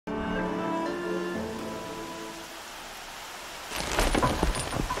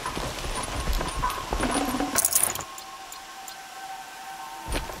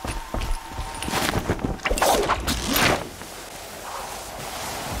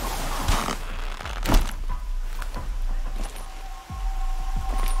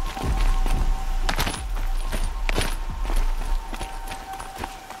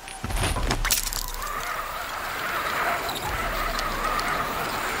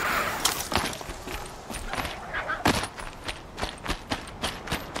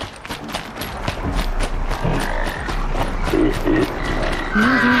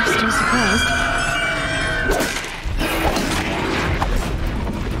surprised.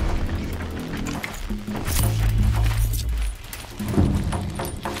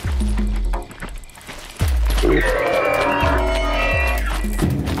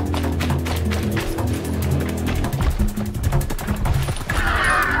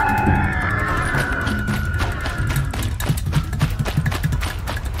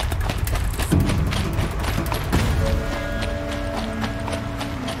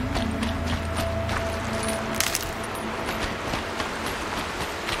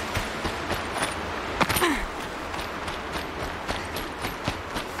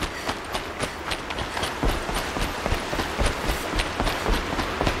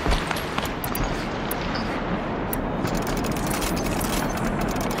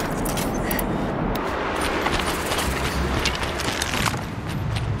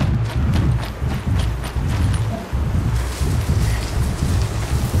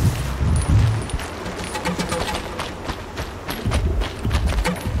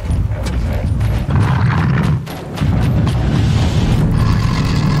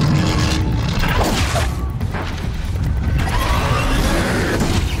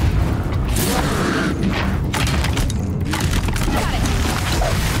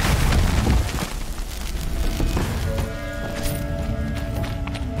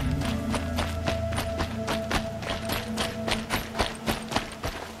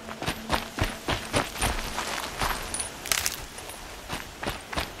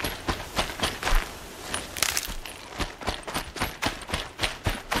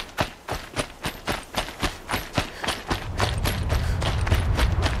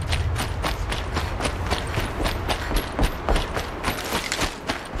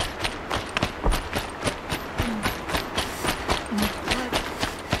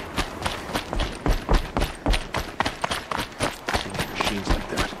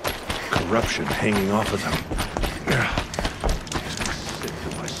 Corruption hanging off of them. Sick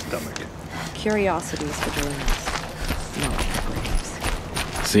to my stomach. Curiosities for dreams. Not for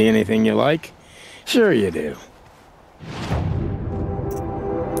graves. See anything you like? Sure you do.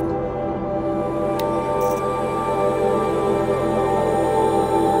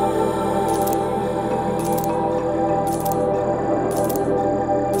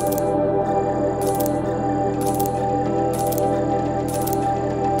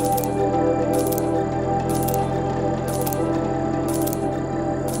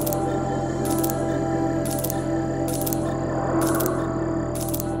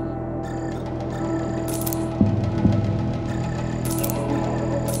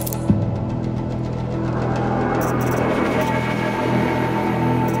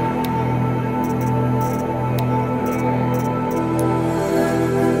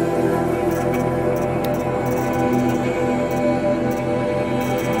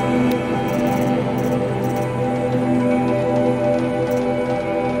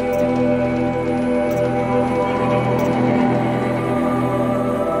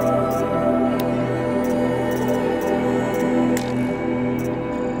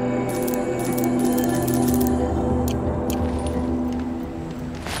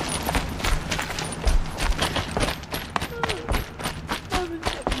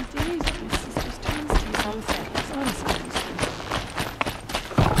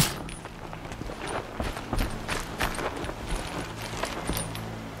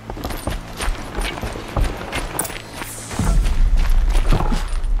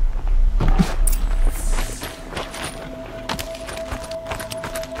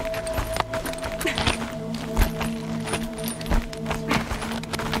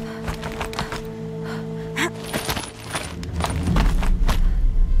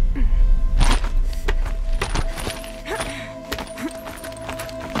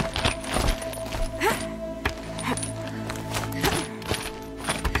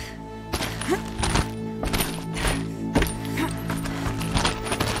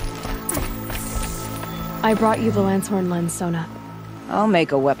 I brought you the Lancehorn lens, Sona. I'll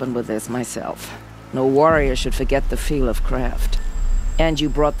make a weapon with this myself. No warrior should forget the feel of craft. And you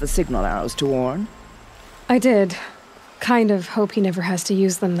brought the signal arrows to Orn? I did. Kind of hope he never has to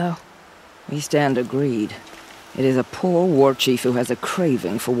use them, though. We stand agreed. It is a poor war chief who has a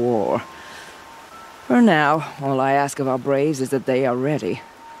craving for war. For now, all I ask of our braves is that they are ready.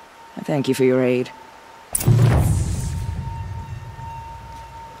 I thank you for your aid.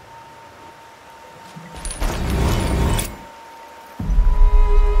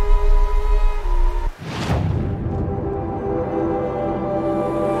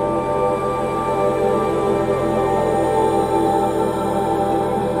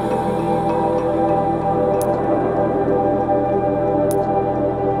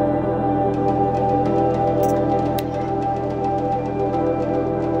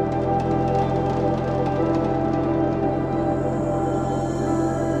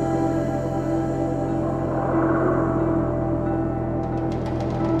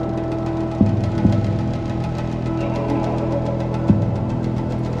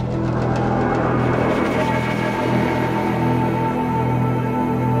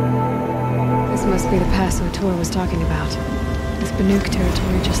 be the pass O'Toole was talking about. With Banuk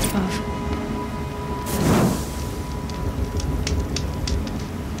territory just above.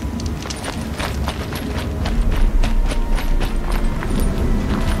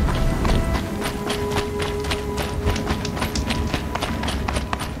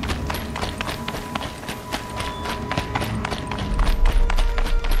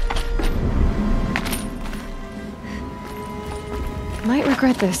 Might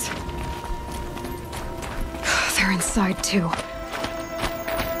regret this. They're inside too.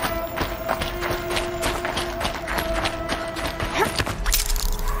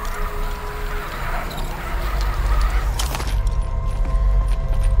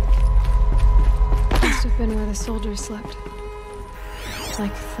 Must have been where the soldiers slept.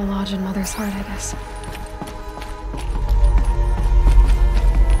 Like the lodge in Mother's Heart, I guess.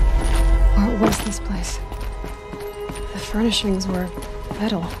 Or it was this place. The furnishings were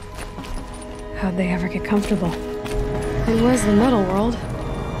metal. How'd they ever get comfortable? It was the metal world.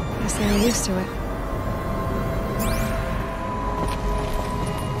 Guess they were used to it.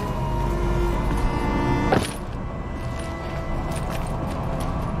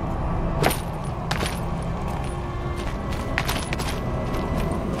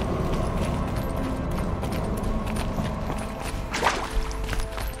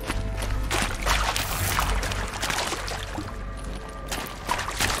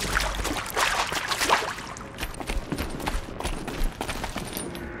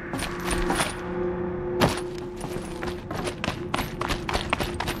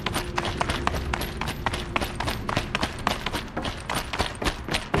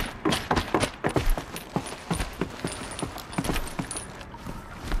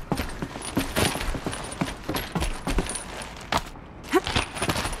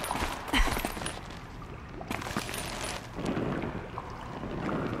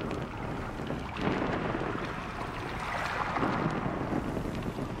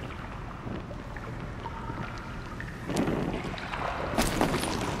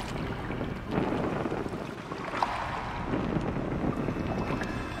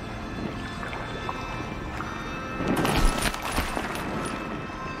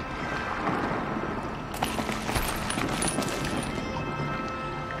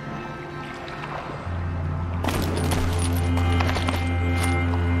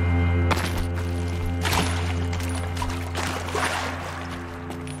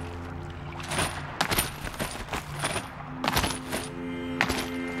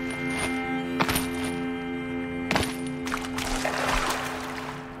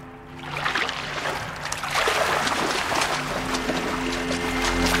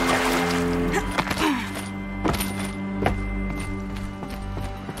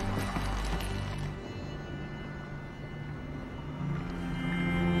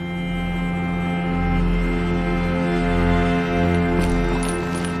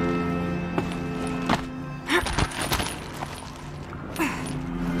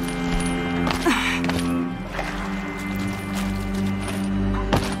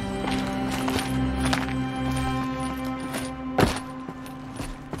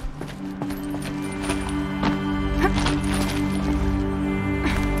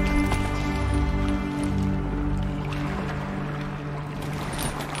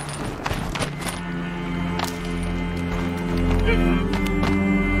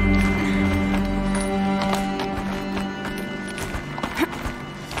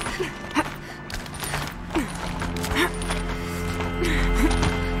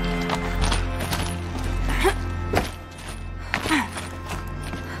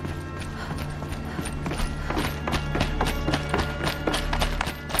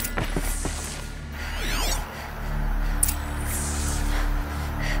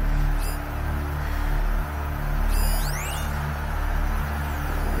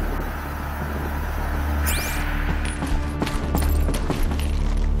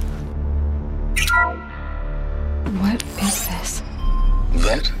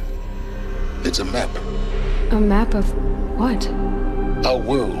 It's a map. A map of what? Our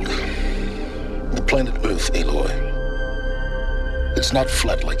world. The planet Earth, Aloy. It's not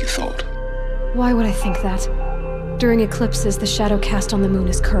flat like you thought. Why would I think that? During eclipses, the shadow cast on the moon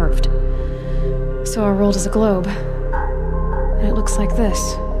is curved. So our world is a globe. And it looks like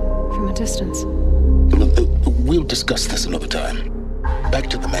this, from a distance. We'll discuss this another time. Back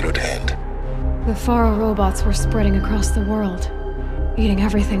to the matter at hand. The Faro robots were spreading across the world, eating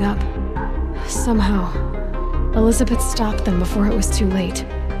everything up. Somehow, Elizabeth stopped them before it was too late.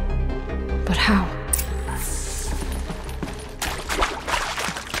 But how?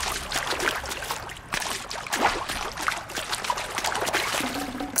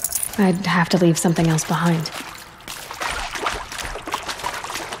 I'd have to leave something else behind.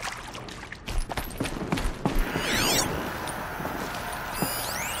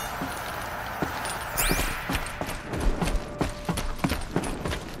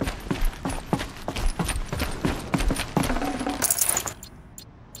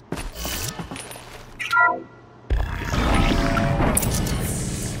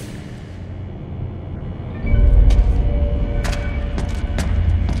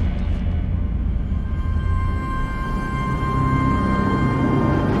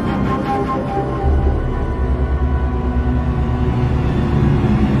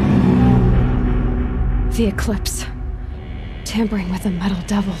 The eclipse. Tampering with the metal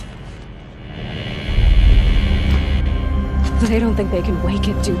devil. They don't think they can wake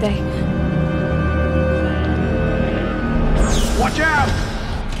it, do they? Watch out!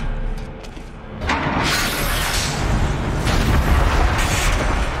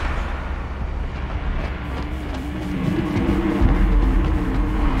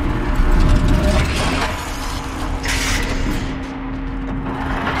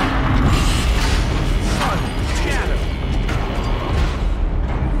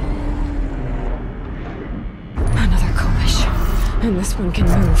 And this one can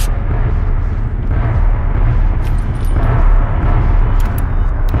move.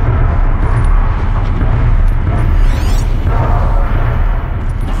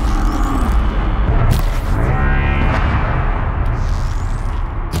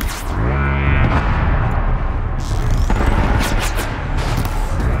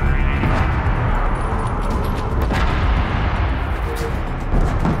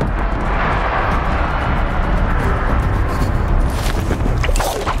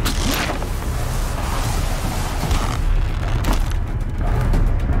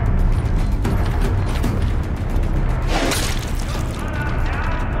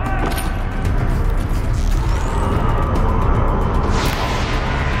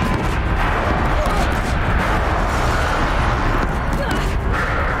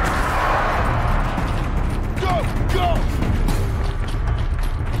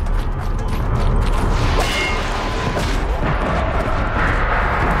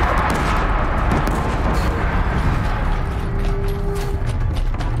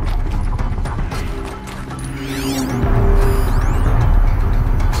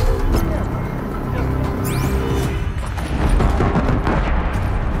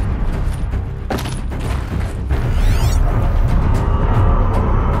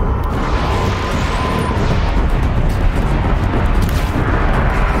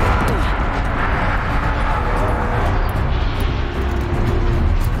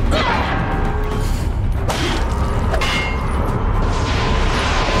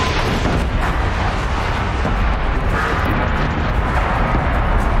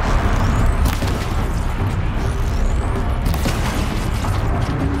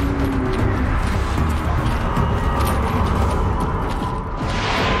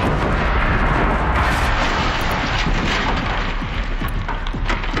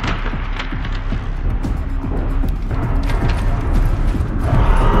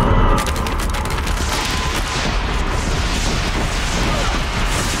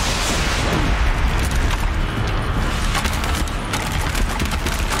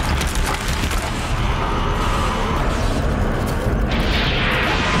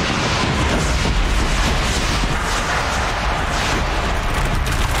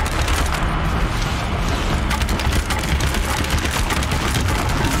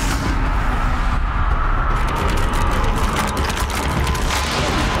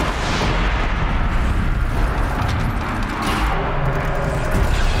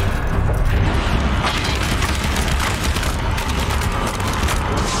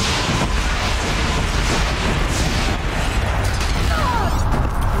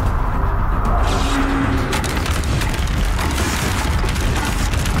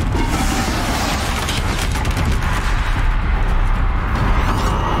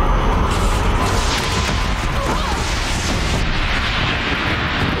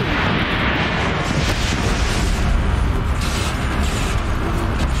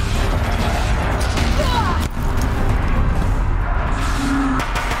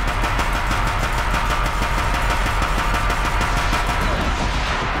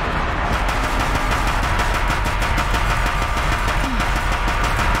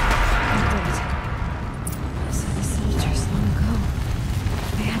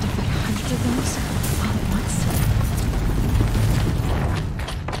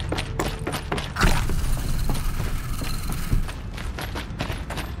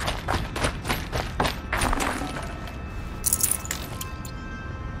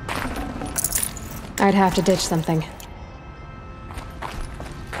 might have to ditch something.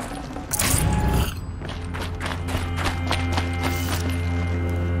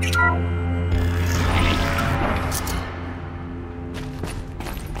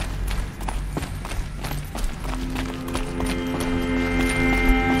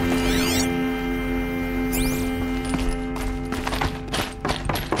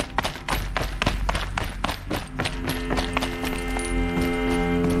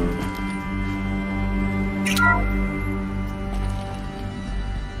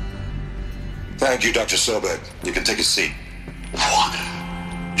 Thank you, Dr. Sobek. You can take a seat. What?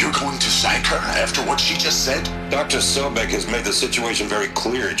 You're going to thank her after what she just said? Dr. Sobek has made the situation very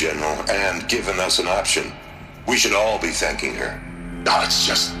clear, General, and given us an option. We should all be thanking her. No, it's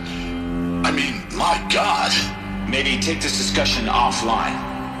just... I mean, my God. Maybe take this discussion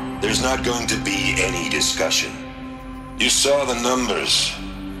offline. There's not going to be any discussion. You saw the numbers.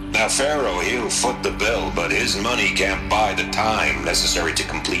 Now, Pharaoh, he'll foot the bill, but his money can't buy the time necessary to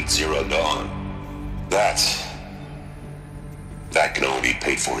complete Zero Dawn. That can only be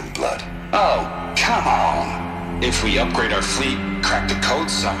paid for in blood. Oh, come on. If we upgrade our fleet, crack the code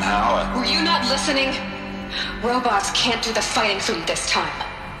somehow... Were you not listening? Robots can't do the fighting for you this time.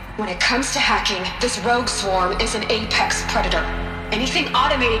 When it comes to hacking, this rogue swarm is an apex predator. Anything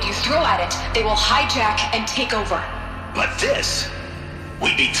automated you throw at it, they will hijack and take over. But this...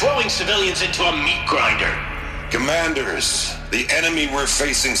 We'd be throwing civilians into a meat grinder. Commanders, the enemy we're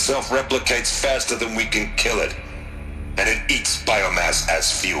facing self-replicates faster than we can kill it. And it eats biomass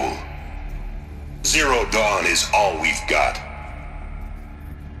as fuel. Zero Dawn is all we've got.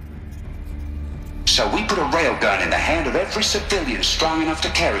 So we put a railgun in the hand of every civilian strong enough to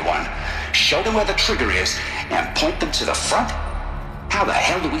carry one, show them where the trigger is, and point them to the front? How the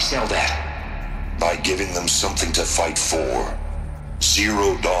hell do we sell that? By giving them something to fight for.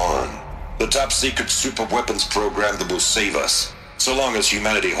 Zero Dawn. The top-secret super-weapons program that will save us. So long as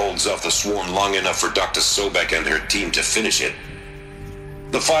humanity holds off the swarm long enough for Dr. Sobek and her team to finish it.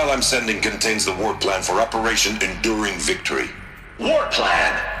 The file I'm sending contains the war plan for Operation Enduring Victory. War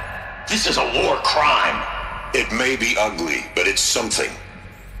plan? This is a war crime. It may be ugly, but it's something.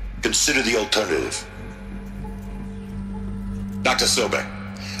 Consider the alternative. Dr. Sobek,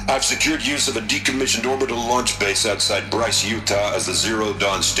 I've secured use of a decommissioned orbital launch base outside Bryce, Utah as the Zero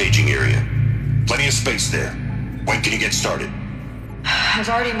Dawn staging area. Plenty of space there. When can you get started? I've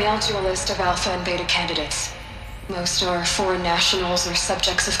already mailed you a list of alpha and beta candidates. Most are foreign nationals or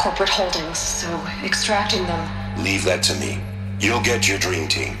subjects of corporate holdings, so extracting them... Leave that to me. You'll get your dream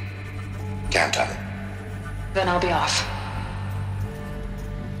team. Count on it. Then I'll be off.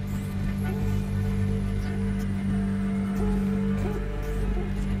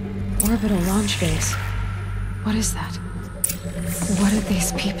 Orbital launch base. What is that? What did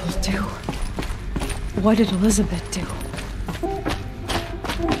these people do? What did Elizabeth do?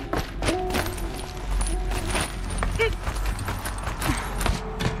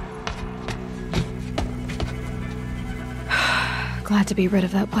 Glad to be rid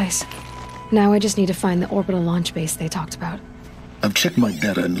of that place. Now I just need to find the orbital launch base they talked about. I've checked my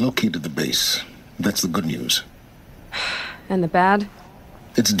data and located the base. That's the good news. And the bad?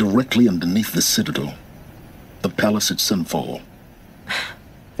 It's directly underneath the Citadel. The palace at Sunfall.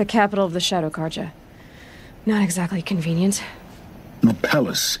 The capital of the Shadow Carja. Not exactly convenient. The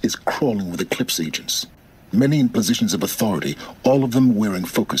palace is crawling with Eclipse agents. Many in positions of authority, all of them wearing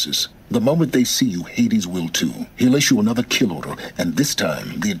focuses. The moment they see you, Hades will too. He'll issue another kill order, and this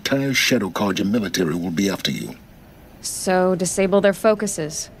time, the entire Shadow Carja military will be after you. So, disable their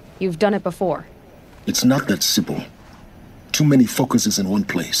focuses. You've done it before. It's not that simple. Too many focuses in one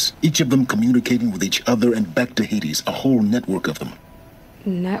place, each of them communicating with each other and back to Hades, a whole network of them.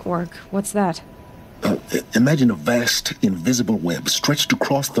 Network? What's that? Imagine a vast, invisible web stretched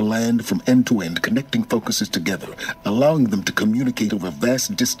across the land from end to end, connecting focuses together, allowing them to communicate over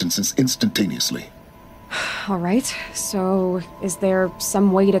vast distances instantaneously. All right, so is there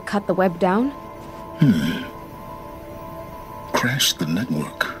some way to cut the web down? Crash the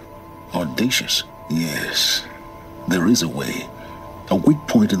network. Audacious. Yes, there is a way. A weak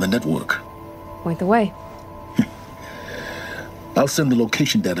point in the network. Point the way. I'll send the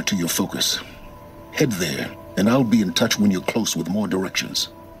location data to your focus. Head there, and I'll be in touch when you're close with more directions.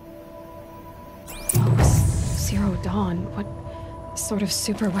 Oh, Zero Dawn. What sort of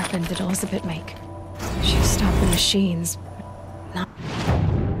super weapon did Elizabeth make? She stopped the machines, but not...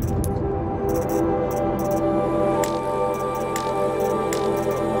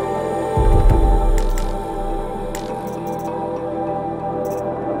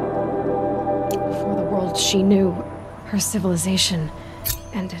 Before the world she knew, her civilization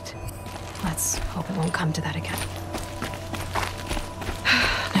ended. Let's hope it won't come to that again.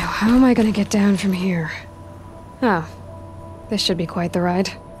 Now, how am I gonna get down from here? Oh, this should be quite the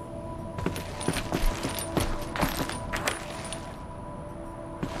ride.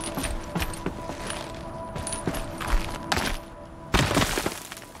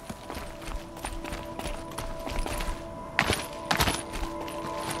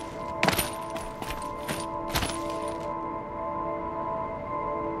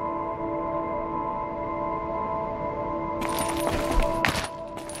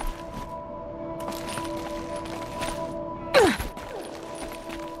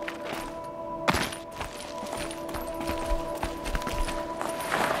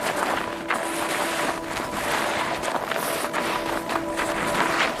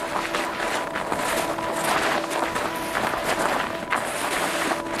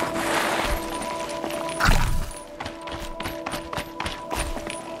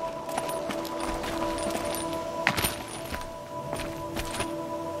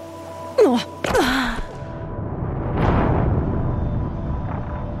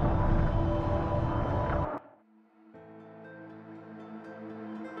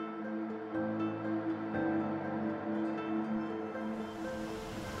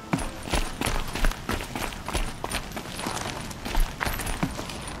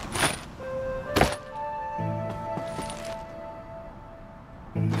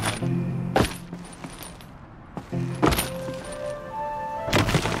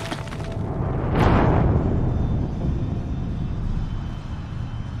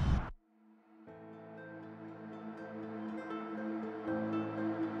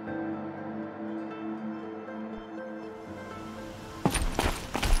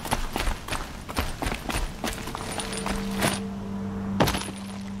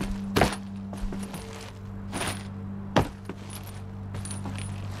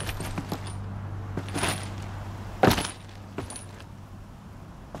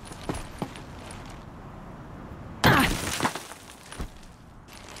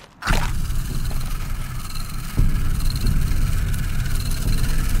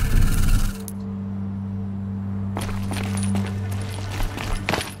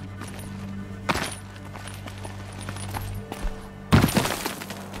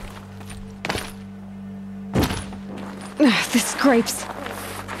 The scrapes.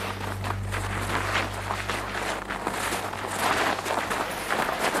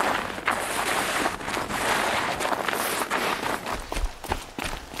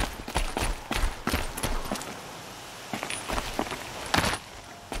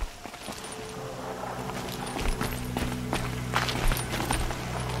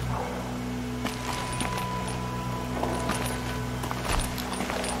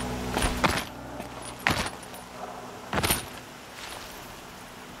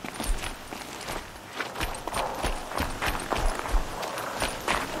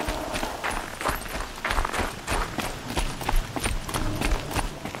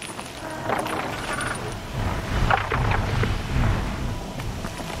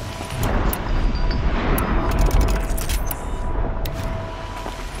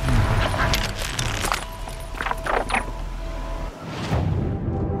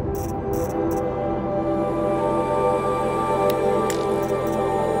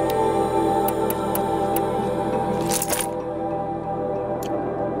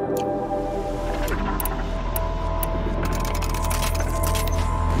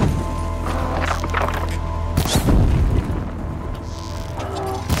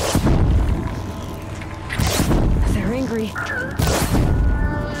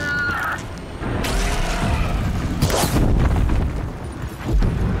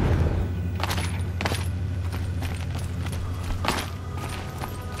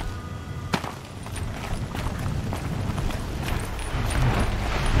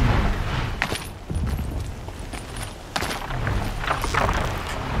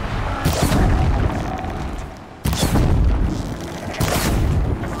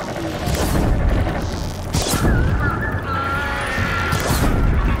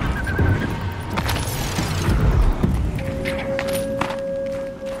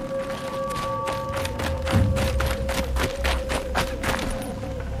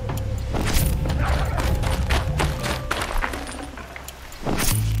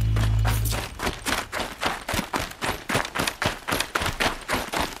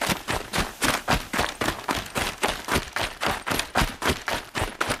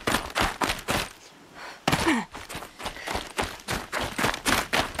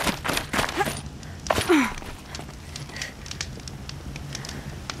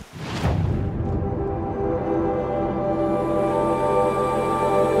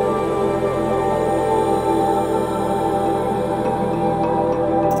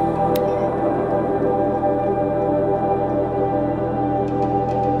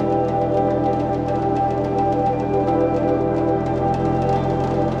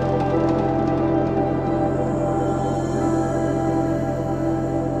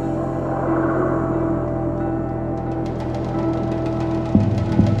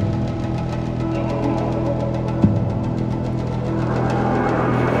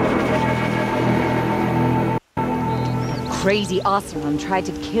 crazy Oseram tried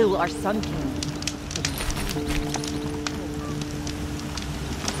to kill our Sun King.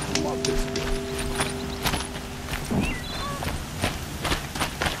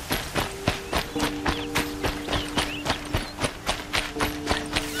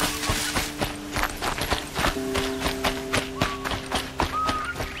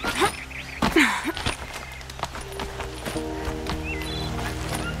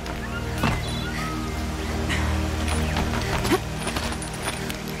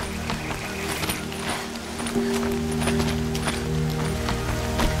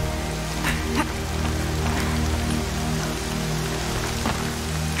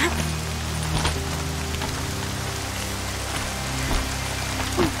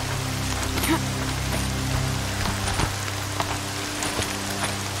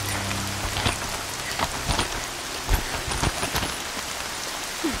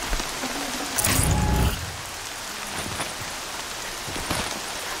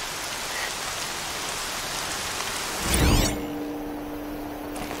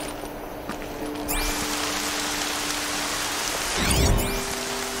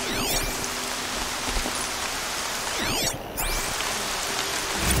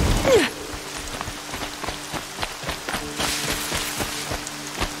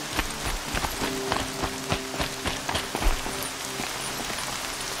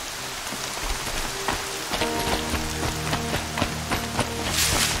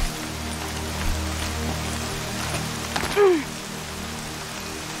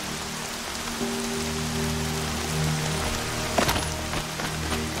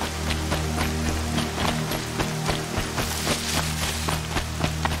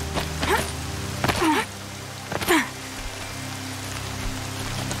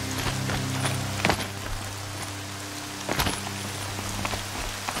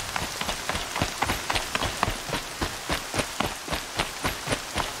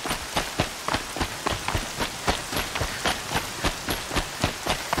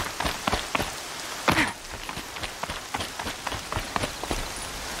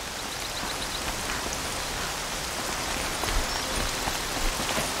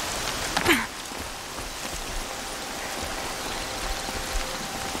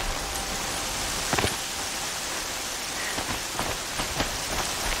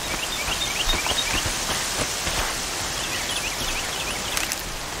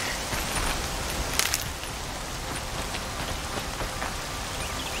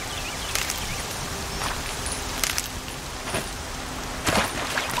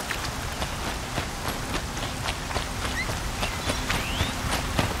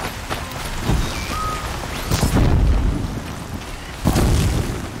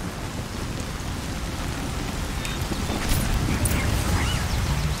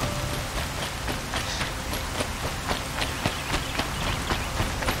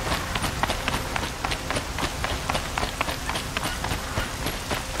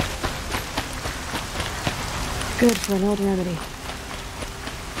 Good for an old remedy.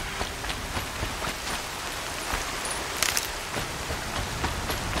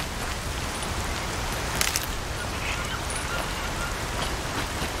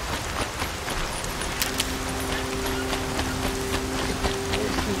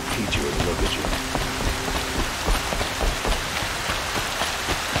 Teach you and look at you.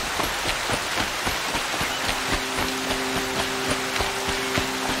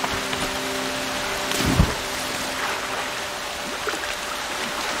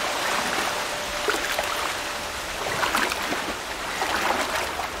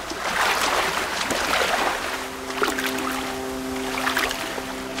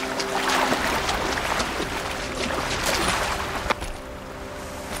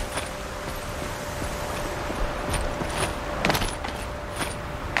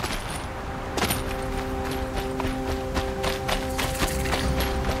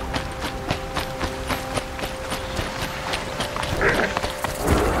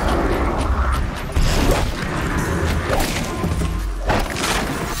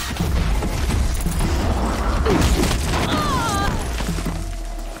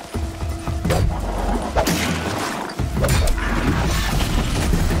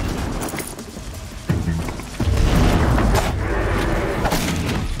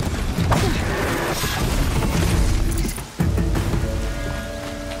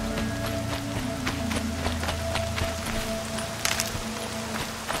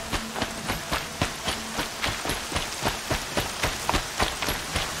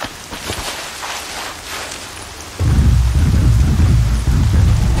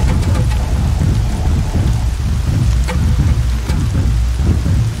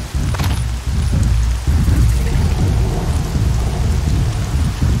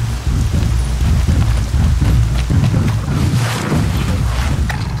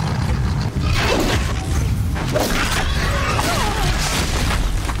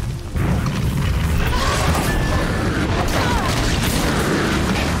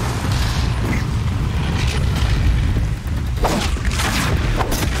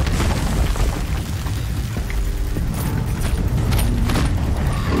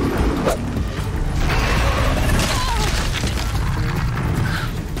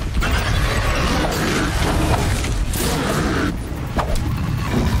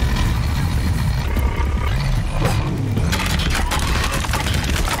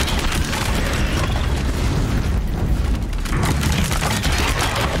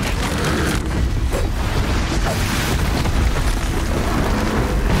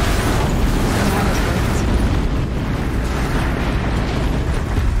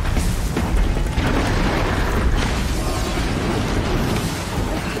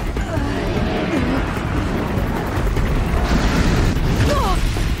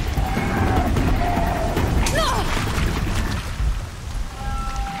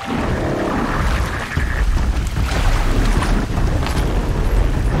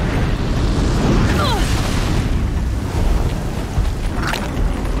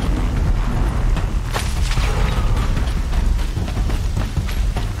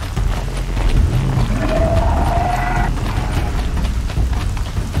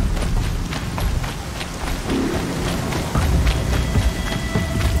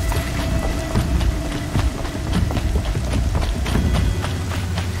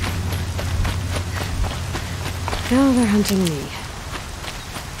 hunting me.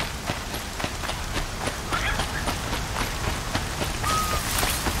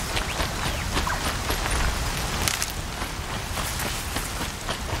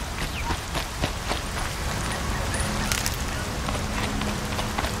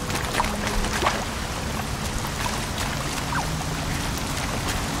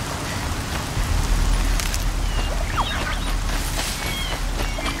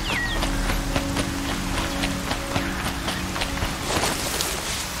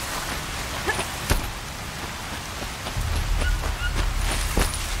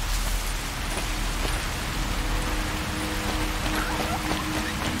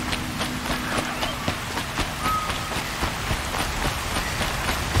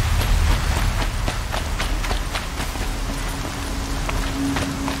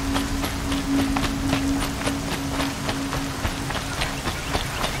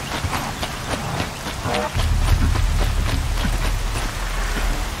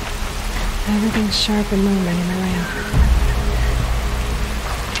 Everything's sharp and moving in the lamp.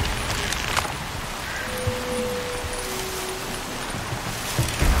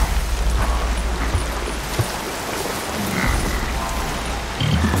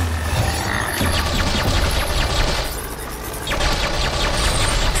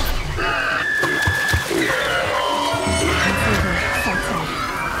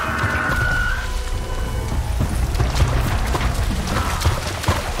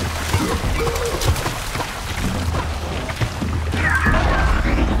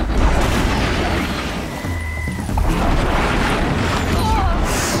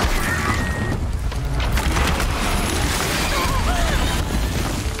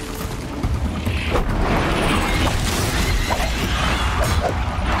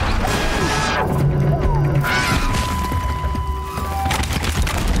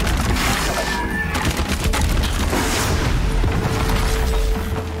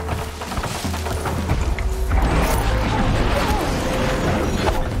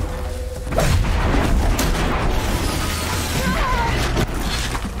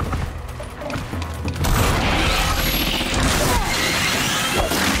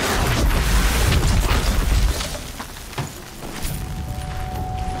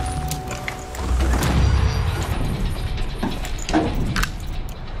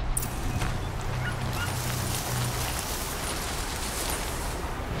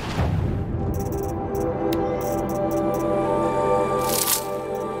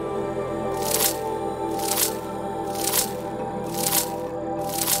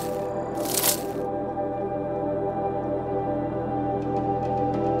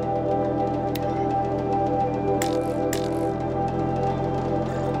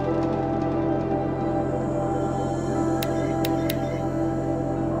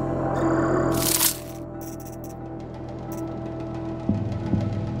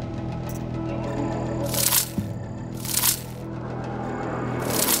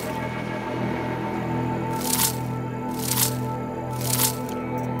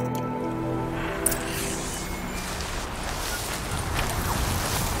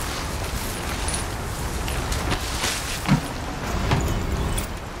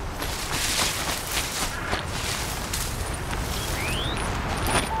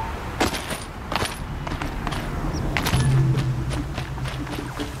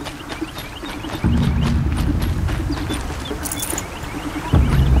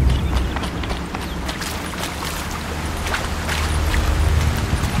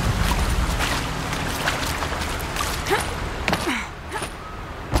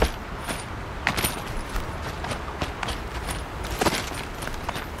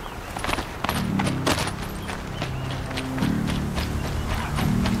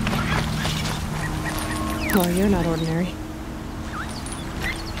 Oh, you're not ordinary.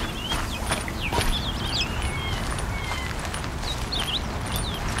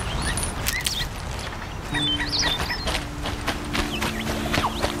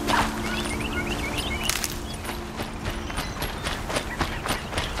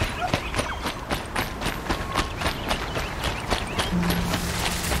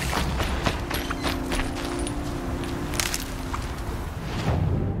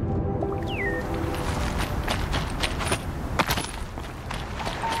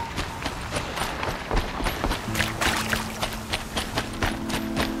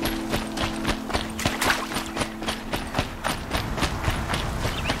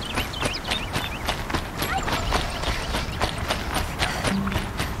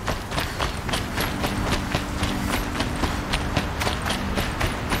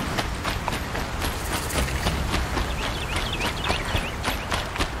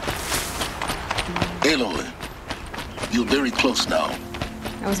 close now.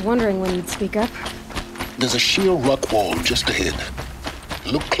 I was wondering when you'd speak up. There's a sheer rock wall just ahead.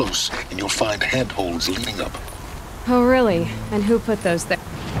 Look close, and you'll find handholds leading up. Oh, really? And who put those there?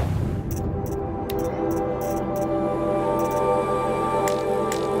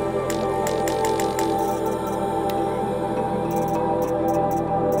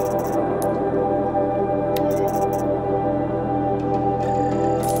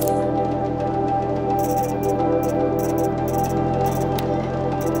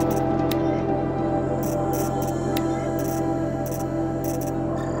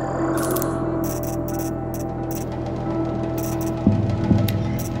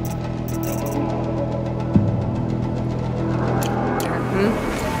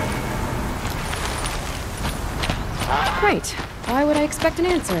 Right. Why would I expect an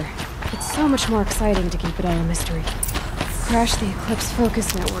answer? It's so much more exciting to keep it all a mystery. Crash the Eclipse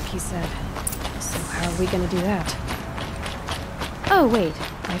focus network, he said. So how are we gonna do that? Oh, wait.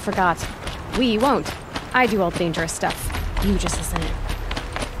 I forgot. We won't. I do all the dangerous stuff. You just listen in.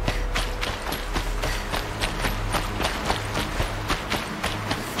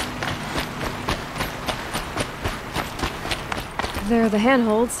 There are the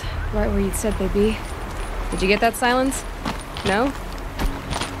handholds, right where you'd said they'd be. Did you get that, Silence? No?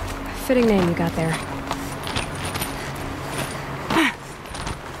 Fitting name you got there.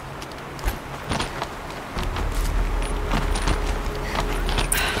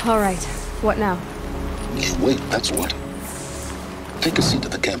 All right. What now? You wait, that's what. Take a seat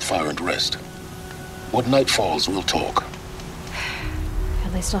at the campfire and rest. When night falls, we'll talk.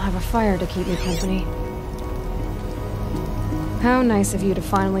 At least I'll have a fire to keep me company. How nice of you to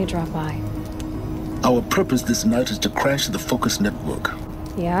finally drop by. Our purpose this night is to crash the focus network.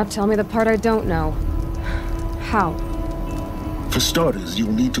 Yeah, tell me the part I don't know. How? For starters,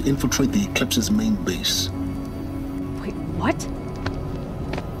 you'll need to infiltrate the Eclipse's main base. Wait, what?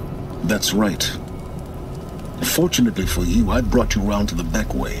 That's right. Fortunately for you, I brought you around to the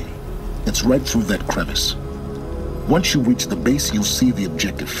back way. It's right through that crevice. Once you reach the base, you'll see the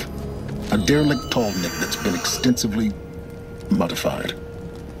objective. A derelict tall neck that's been extensively modified.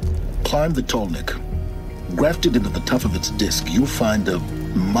 Climb the tall neck. Grafted into the top of its disk, you'll find a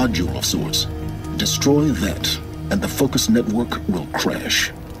module of sorts. Destroy that, and the focus network will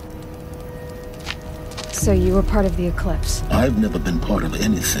crash. So you were part of the Eclipse? I've never been part of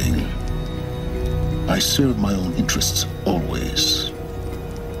anything. I serve my own interests, always.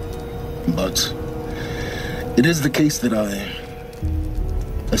 But it is the case that I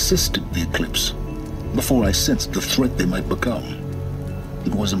assisted the Eclipse before I sensed the threat they might become.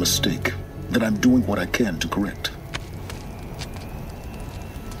 It was a mistake that I'm doing what I can to correct.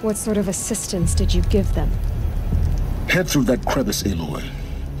 What sort of assistance did you give them? Head through that crevice, Aloy.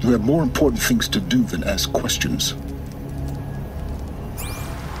 You have more important things to do than ask questions.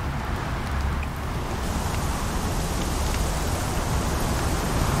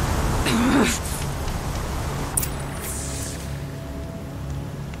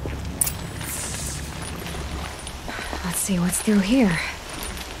 Let's see what's through here.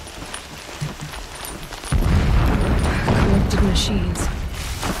 Corrupted machines.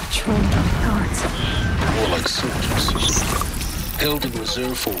 Patrolled by guards. More like soldiers. Held in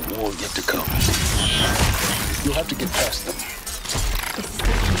reserve for a war yet to come. You'll have to get past them.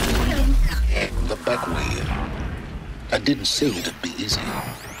 The back way. I didn't say it'd be easy.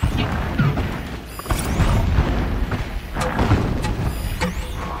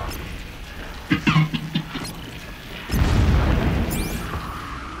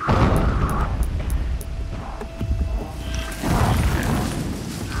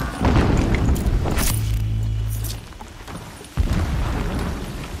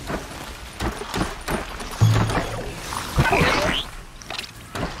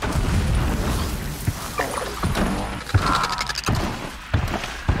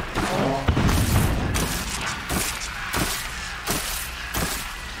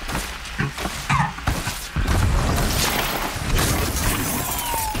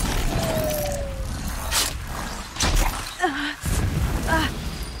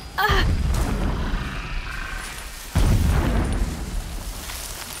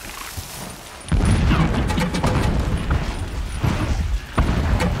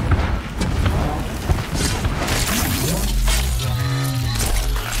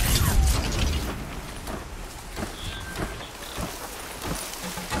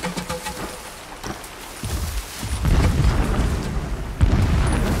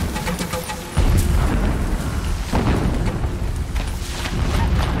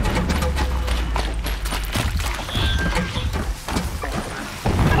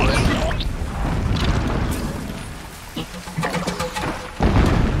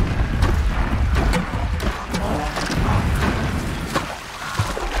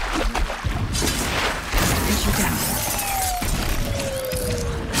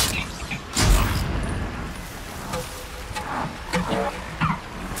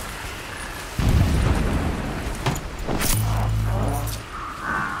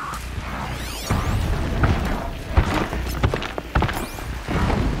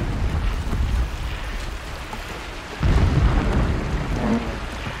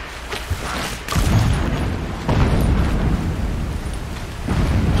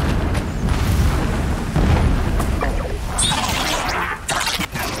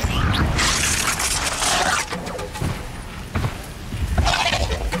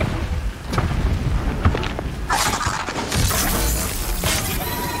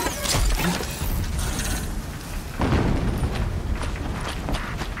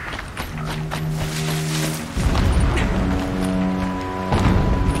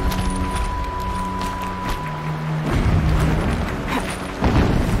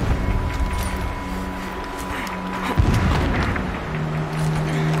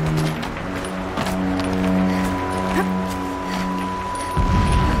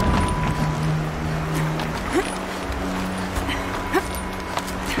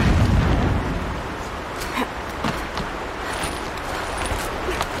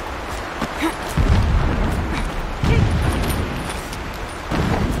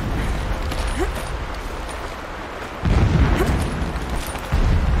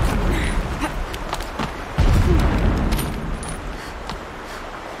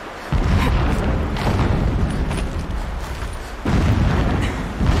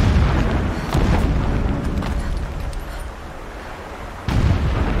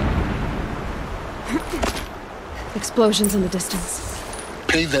 Explosions in the distance.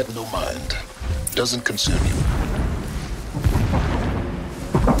 Pay that no mind. Doesn't concern you.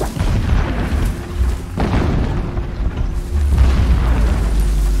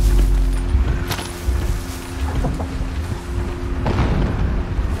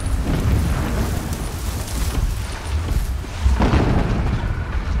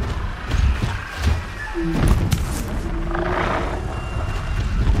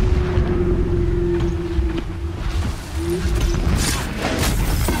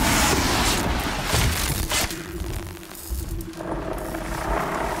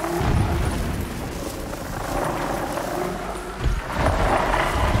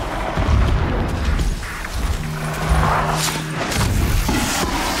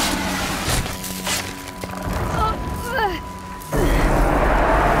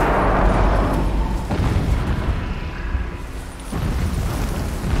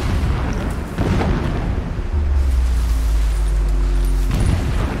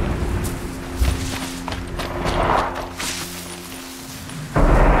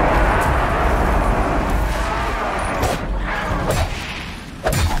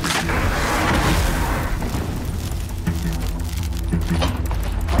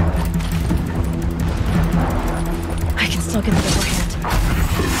 Look at the upper hand.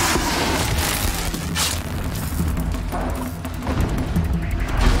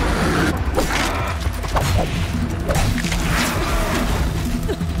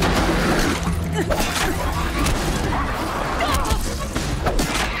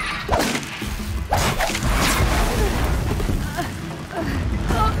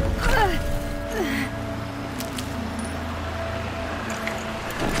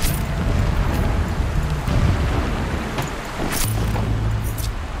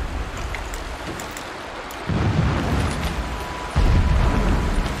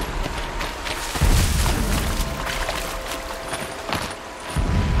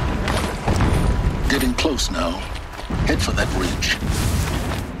 Getting close now. Head for that ridge.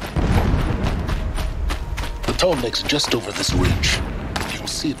 The tall neck's just over this ridge. You'll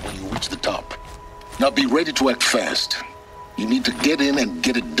see it when you reach the top. Now be ready to act fast. You need to get in and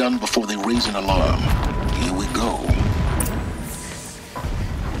get it done before they raise an alarm. Here we go.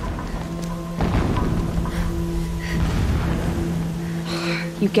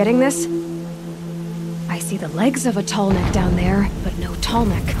 You getting this? I see the legs of a tall neck down there, but no tall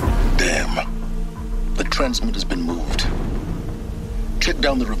neck. Damn. The transmitter's been moved. Check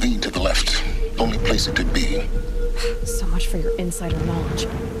down the ravine to the left. Only place it could be. So much for your insider knowledge.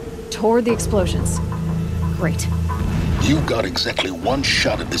 Toward the explosions. Great. You got exactly one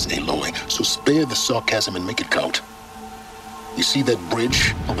shot at this, Aloy, so spare the sarcasm and make it count. You see that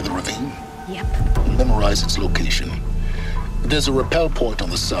bridge over the ravine? Yep. Memorize its location. There's a rappel point on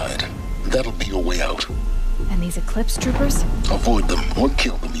the side. That'll be your way out. And these Eclipse troopers? Avoid them or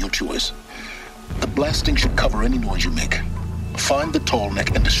kill them, your choice. The blasting should cover any noise you make. Find the tall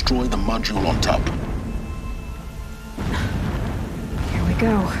neck and destroy the module on top. Here we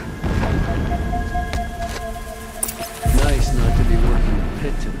go. Nice not to be working the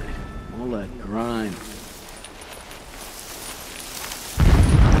pit tonight. All that grime.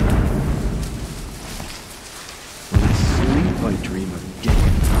 When I sleep, I dream of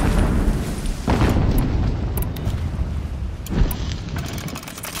getting.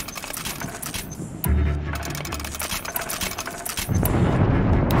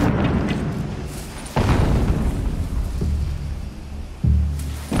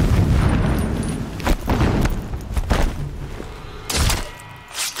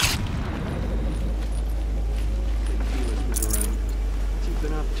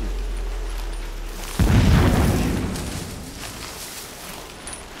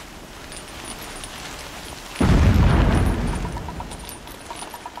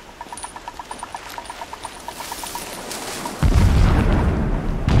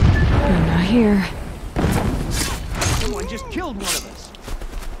 Here. Someone just killed one of us.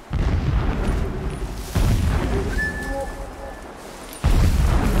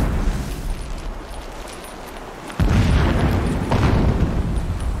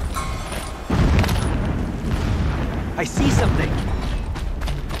 I see something.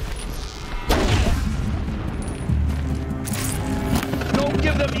 Don't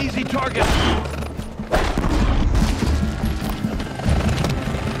give them easy targets.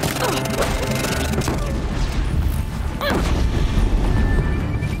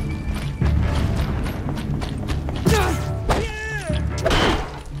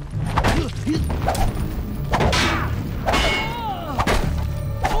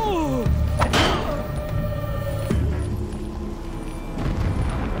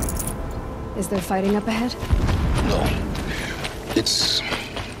 Is there fighting up ahead? No. It's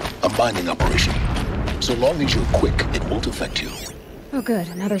a mining operation. So long as you're quick, it won't affect you. Oh good,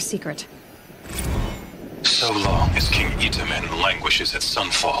 another secret. So long as King Itamen languishes at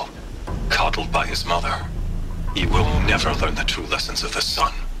Sunfall, coddled by his mother, he will never learn the true lessons of the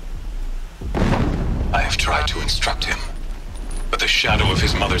sun. I have tried to instruct him, but the shadow of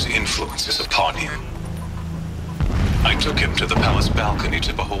his mother's influence is upon him. I took him to the palace balcony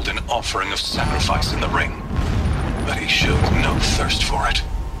to behold an offering of sacrifice in the ring, but he showed no thirst for it.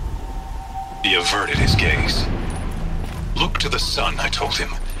 He averted his gaze. Look to the sun, I told him.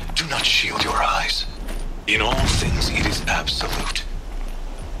 Do not shield your eyes. In all things, it is absolute.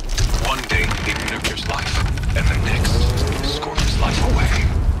 One day, it nurtures life, and the next, scorches life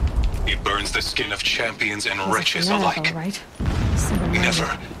away. He burns the skin of champions and wretches alike. Right?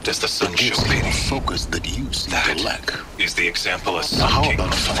 Never does the sun show pity. The focus that you seem to lack is the example a Now, sun how king about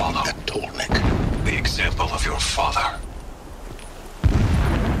must finding follow. that tall neck? The example of your father.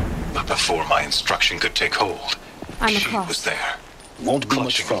 But before my instruction could take hold, I'm she across. was there, Won't be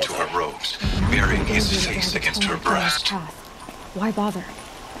much clutching into farther. her robes, burying his face against her breast. Why bother?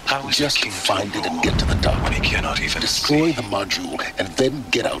 How is Just the king find to it and rule get to the top. when he cannot even Destroy see? the module, and then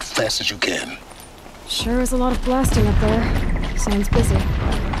get out fast as you can. Sure is a lot of blasting up there. Sounds busy.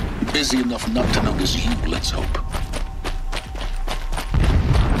 Busy enough not to notice you, let's hope.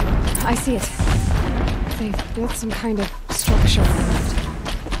 I see it. They've built some kind of structure around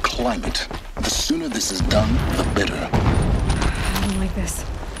it. Climb it. The sooner this is done, the better. I don't like this.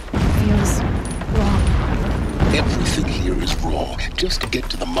 It feels wrong. Everything here is raw. Just get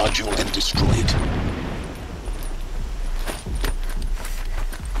to the module and destroy it.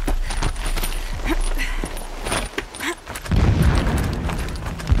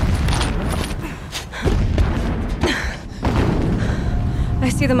 I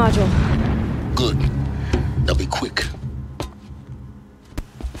see the module. Good. Now be quick.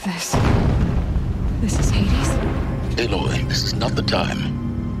 This is Hades? Aloy, this is not the time.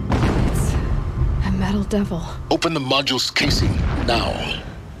 It's a metal devil. Open the module's casing, now.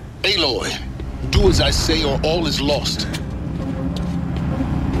 Aloy, do as I say or all is lost.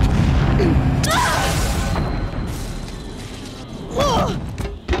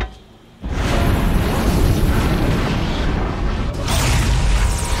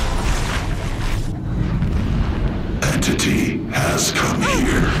 Entity has come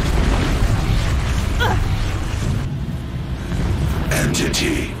here.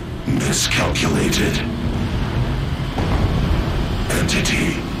 Entity miscalculated.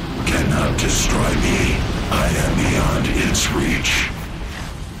 Entity cannot destroy me. I am beyond its reach.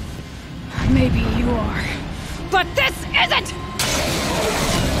 Maybe you are. But this isn't!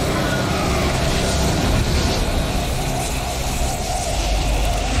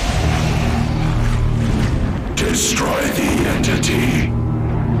 Destroy the entity.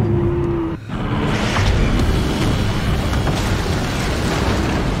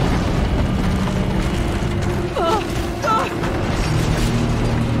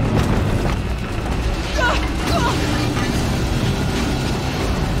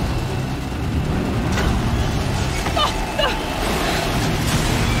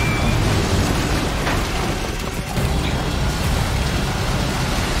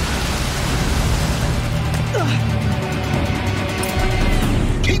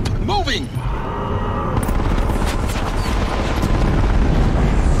 Keep moving!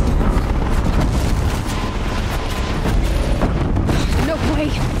 No way!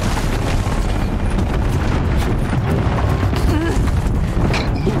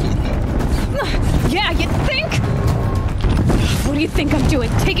 Keep moving. Yeah, you think? What do you think I'm doing?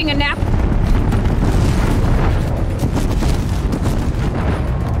 Taking a nap?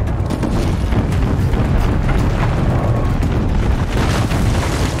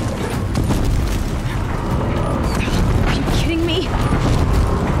 Are you kidding me?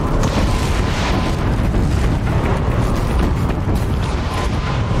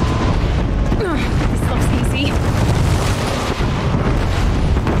 This looks easy.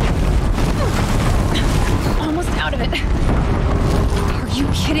 Almost out of it. Are you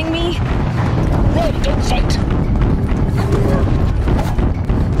kidding me? Run, don't fight!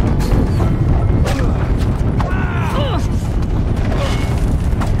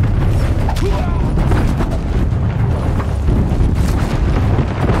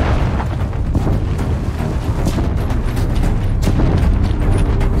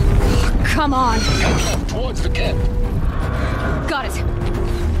 Come on. Towards the camp. Got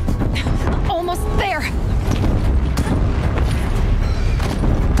it. Almost there.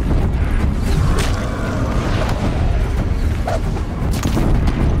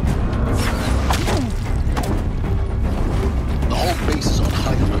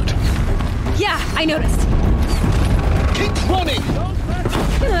 I noticed. Keep running!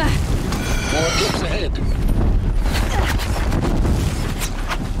 More hits ahead.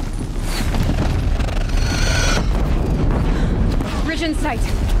 Bridge in sight.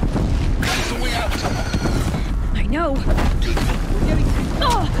 That's the way out. I know. We're getting...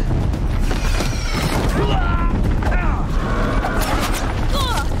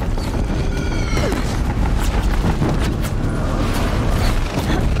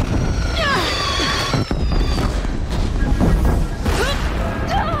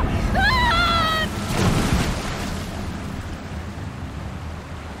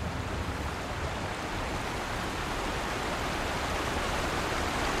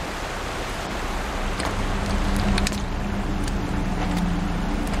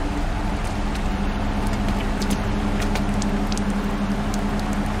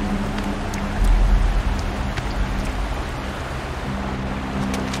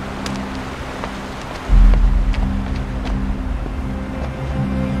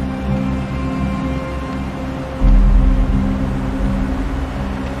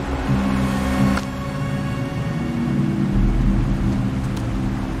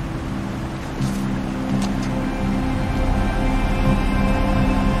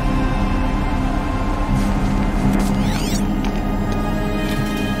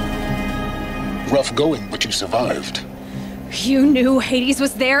 Rough going, but you survived. You knew Hades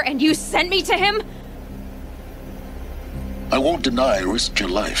was there and you sent me to him? I won't deny I risked your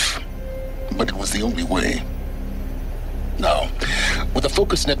life, but it was the only way. Now, with the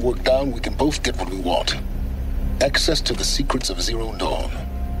focus network down, we can both get what we want. Access to the secrets of Zero Dawn.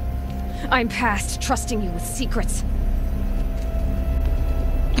 I'm past trusting you with secrets.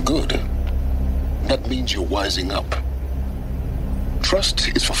 Good. That means you're wising up. Trust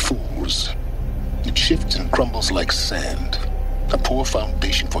is for fools. It shifts and crumbles like sand. A poor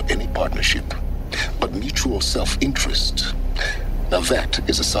foundation for any partnership. But mutual self-interest, now that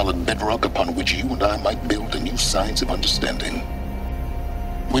is a solid bedrock upon which you and I might build a new science of understanding.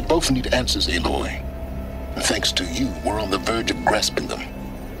 We both need answers, Aloy. And thanks to you, we're on the verge of grasping them.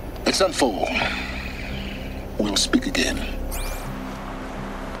 Let's unfold. We'll speak again.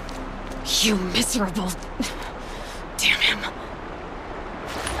 You miserable... Damn him.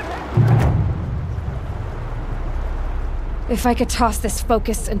 If I could toss this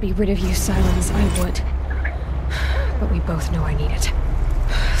focus and be rid of you, Silence, I would. But we both know I need it.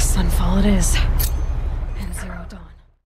 Sunfall it is.